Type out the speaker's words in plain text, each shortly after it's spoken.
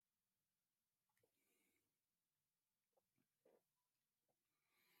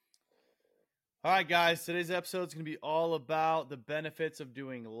All right, guys, today's episode is going to be all about the benefits of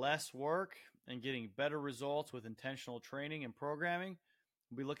doing less work and getting better results with intentional training and programming.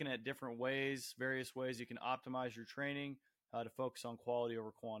 We'll be looking at different ways, various ways you can optimize your training to focus on quality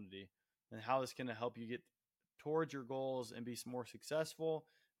over quantity, and how this can help you get towards your goals and be more successful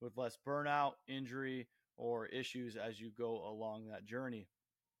with less burnout, injury, or issues as you go along that journey.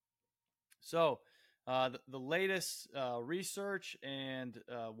 So, the latest research and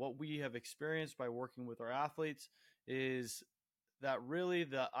what we have experienced by working with our athletes is that really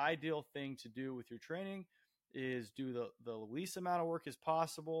the ideal thing to do with your training is do the least amount of work as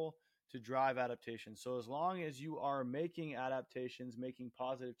possible to drive adaptation. So, as long as you are making adaptations, making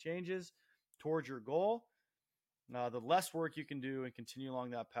positive changes towards your goal, the less work you can do and continue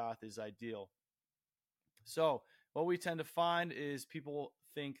along that path is ideal. So what we tend to find is people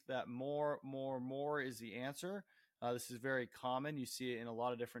think that more is the answer. This is very common. You see it in a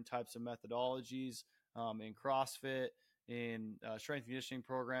lot of different types of methodologies, in CrossFit, in strength and conditioning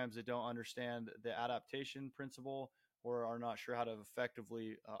programs that don't understand the adaptation principle or are not sure how to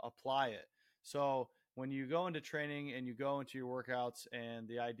effectively apply it. So when you go into training and you go into your workouts, and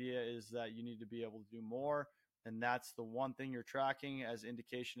the idea is that you need to be able to do more, and that's the one thing you're tracking as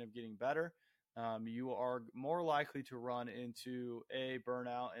indication of getting better, you are more likely to run into A,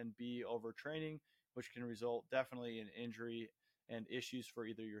 burnout, and B, overtraining, which can result definitely in injury and issues for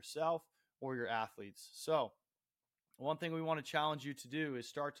either yourself or your athletes. So, one thing we want to challenge you to do is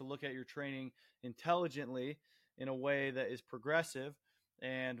start to look at your training intelligently in a way that is progressive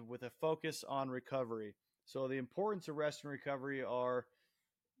and with a focus on recovery. So, the importance of rest and recovery are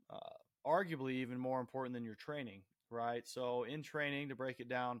arguably even more important than your training, right? So, in training, to break it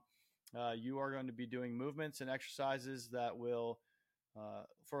down, you are going to be doing movements and exercises that will,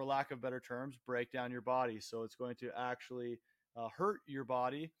 for lack of better terms, break down your body. So it's going to actually hurt your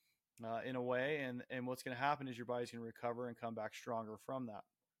body in a way, and what's going to happen is your body's going to recover and come back stronger from that.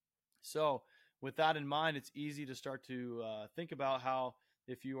 So with that in mind, it's easy to start to think about how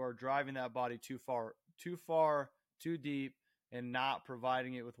if you are driving that body too deep, and not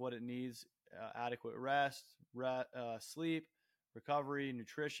providing it with what it needs, adequate rest, sleep, recovery,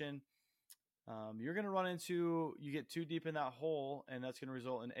 nutrition, you're going to run into, you get too deep in that hole, and that's going to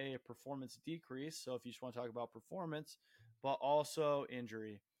result in a performance decrease. So if you just want to talk about performance, but also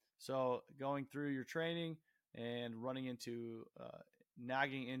injury. So going through your training and running into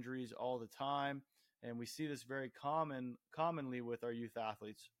nagging injuries all the time. And we see this very commonly with our youth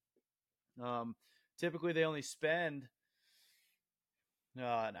athletes. Typically they only spend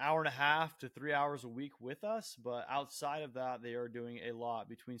an hour and a half to 3 hours a week with us. But outside of that, they are doing a lot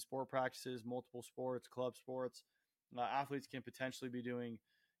between sport practices, multiple sports, club sports. Athletes can potentially be doing,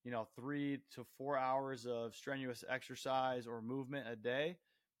 3 to 4 hours of strenuous exercise or movement a day.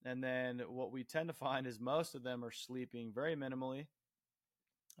 And then what we tend to find is most of them are sleeping very minimally,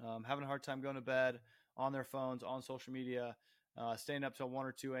 having a hard time going to bed, on their phones, on social media, staying up till 1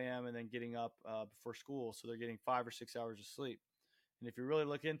 or 2 a.m. and then getting up before school. So they're getting 5 or 6 hours of sleep. And if you really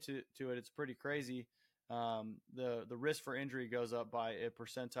look into it, it's pretty crazy. The risk for injury goes up by a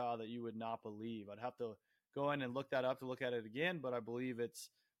percentile that you would not believe. I'd have to go in and look that up to look at it again, but I believe it's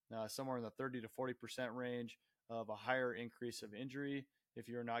somewhere in the 30 to 40% range of a higher increase of injury if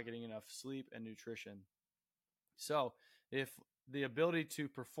you're not getting enough sleep and nutrition. So if the ability to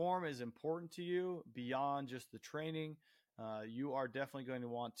perform is important to you beyond just the training, you are definitely going to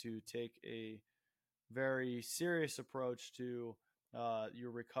want to take a very serious approach to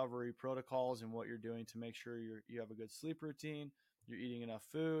your recovery protocols and what you're doing to make sure you have a good sleep routine, you're eating enough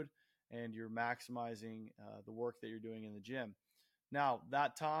food, and you're maximizing the work that you're doing in the gym. Now,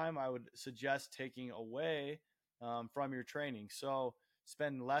 that time I would suggest taking away from your training. So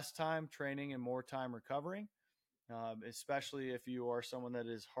spend less time training and more time recovering, especially if you are someone that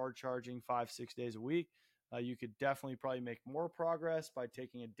is hard charging 5-6 days a week. You could definitely probably make more progress by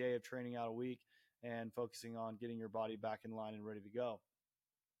taking a day of training out a week and focusing on getting your body back in line and ready to go.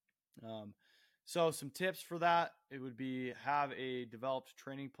 So some tips for that, it would be have a developed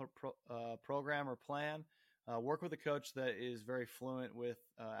training program or plan. Work with a coach that is very fluent with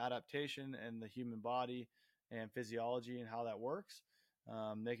adaptation and the human body and physiology and how that works.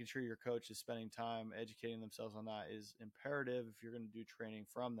 Making sure your coach is spending time educating themselves on that is imperative if you're going to do training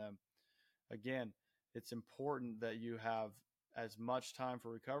from them. Again, it's important that you have as much time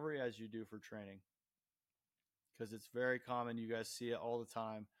for recovery as you do for training, because it's very common. You guys see it all the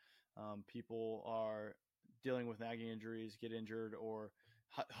time. People are dealing with nagging injuries, get injured, or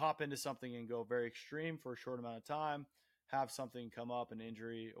hop into something and go very extreme for a short amount of time, have something come up, an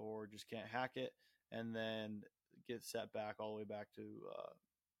injury, or just can't hack it, and then get set back all the way back to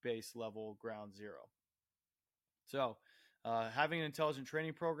base level ground zero. So, having an intelligent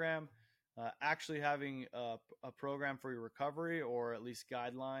training program, actually having a program for your recovery, or at least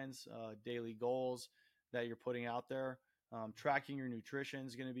guidelines, daily goals that you're putting out there. Tracking your nutrition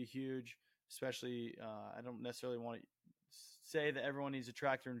is going to be huge, especially. I don't necessarily want to say that everyone needs to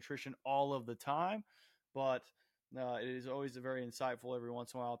track their nutrition all of the time, but it is always very insightful every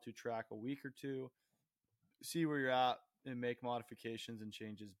once in a while to track a week or two, see where you're at, and make modifications and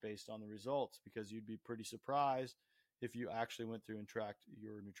changes based on the results, because you'd be pretty surprised if you actually went through and tracked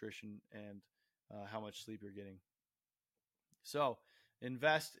your nutrition and how much sleep you're getting. So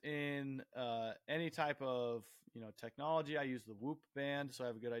invest in any type of technology. I use the Whoop band, so I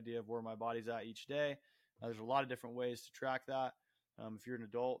have a good idea of where my body's at each day. There's a lot of different ways to track that. If you're an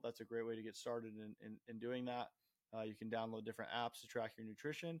adult, that's a great way to get started in doing that. You can download different apps to track your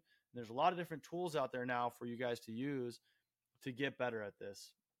nutrition. And there's a lot of different tools out there now for you guys to use to get better at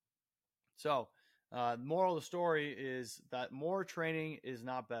this. So, moral of the story is that more training is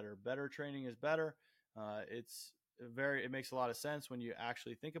not better. Better training is better. It makes a lot of sense when you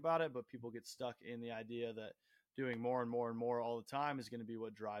actually think about it, but people get stuck in the idea that doing more and more and more all the time is going to be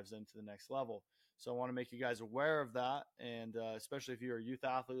what drives them to the next level. So I want to make you guys aware of that, and especially if you're a youth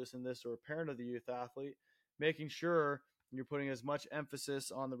athlete listening to this, or a parent of the youth athlete, making sure you're putting as much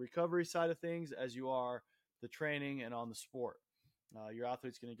emphasis on the recovery side of things as you are the training and on the sport. Your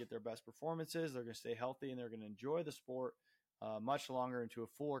athlete's going to get their best performances, they're going to stay healthy, and they're going to enjoy the sport much longer into a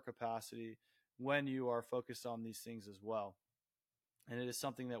fuller capacity when you are focused on these things as well. And it is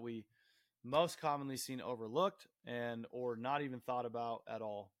something that we most commonly seen overlooked and or not even thought about at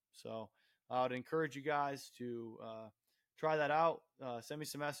all. So I would encourage you guys to try that out. Send me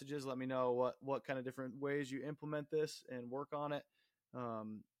some messages. Let me know what kind of different ways you implement this and work on it.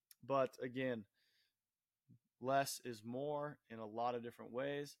 But again, less is more in a lot of different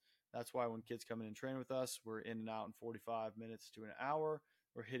ways. That's why when kids come in and train with us, we're in and out in 45 minutes to an hour.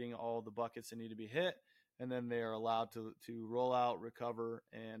 We're hitting all the buckets that need to be hit, and then they are allowed to roll out, recover,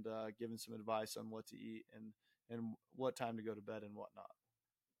 and given some advice on what to eat and what time to go to bed and whatnot.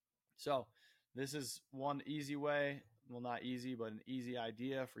 So this is one easy way, well, not easy, but an easy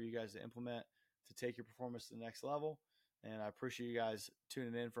idea for you guys to implement to take your performance to the next level. And I appreciate you guys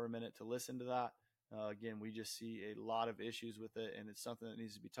tuning in for a minute to listen to that. Again, we just see a lot of issues with it, and it's something that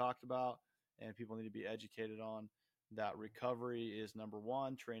needs to be talked about, and people need to be educated on that recovery is number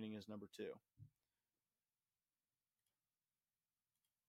one, training is number two.